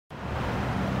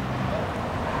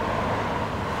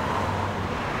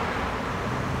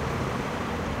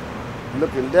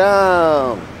looking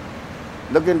down,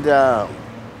 looking down.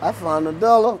 I found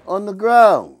 $1 on the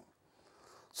ground.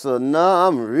 So now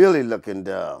I'm really looking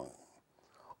down.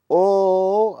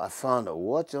 Oh, I found a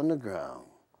watch on the ground.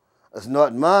 It's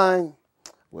not mine.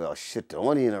 Well, shit, the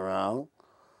one ain't around.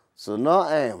 So now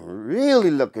I am really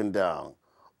looking down.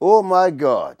 Oh my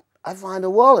God, I find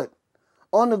a wallet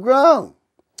on the ground.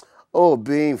 Oh,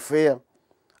 being fair,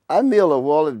 I mail a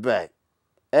wallet back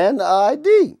and the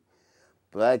ID.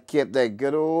 But I kept that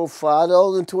good old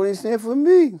 $5.20 for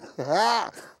me.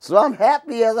 So I'm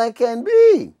happy as I can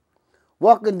be.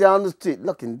 Walking down the street,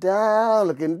 looking down,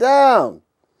 looking down.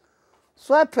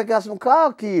 So I picked out some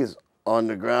car keys on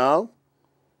the ground.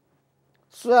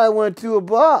 So I went to a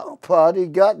bar party,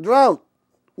 got drunk,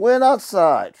 went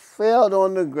outside, fell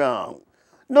on the ground.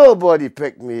 Nobody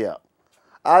picked me up.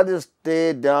 I just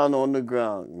stayed down on the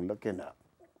ground looking up.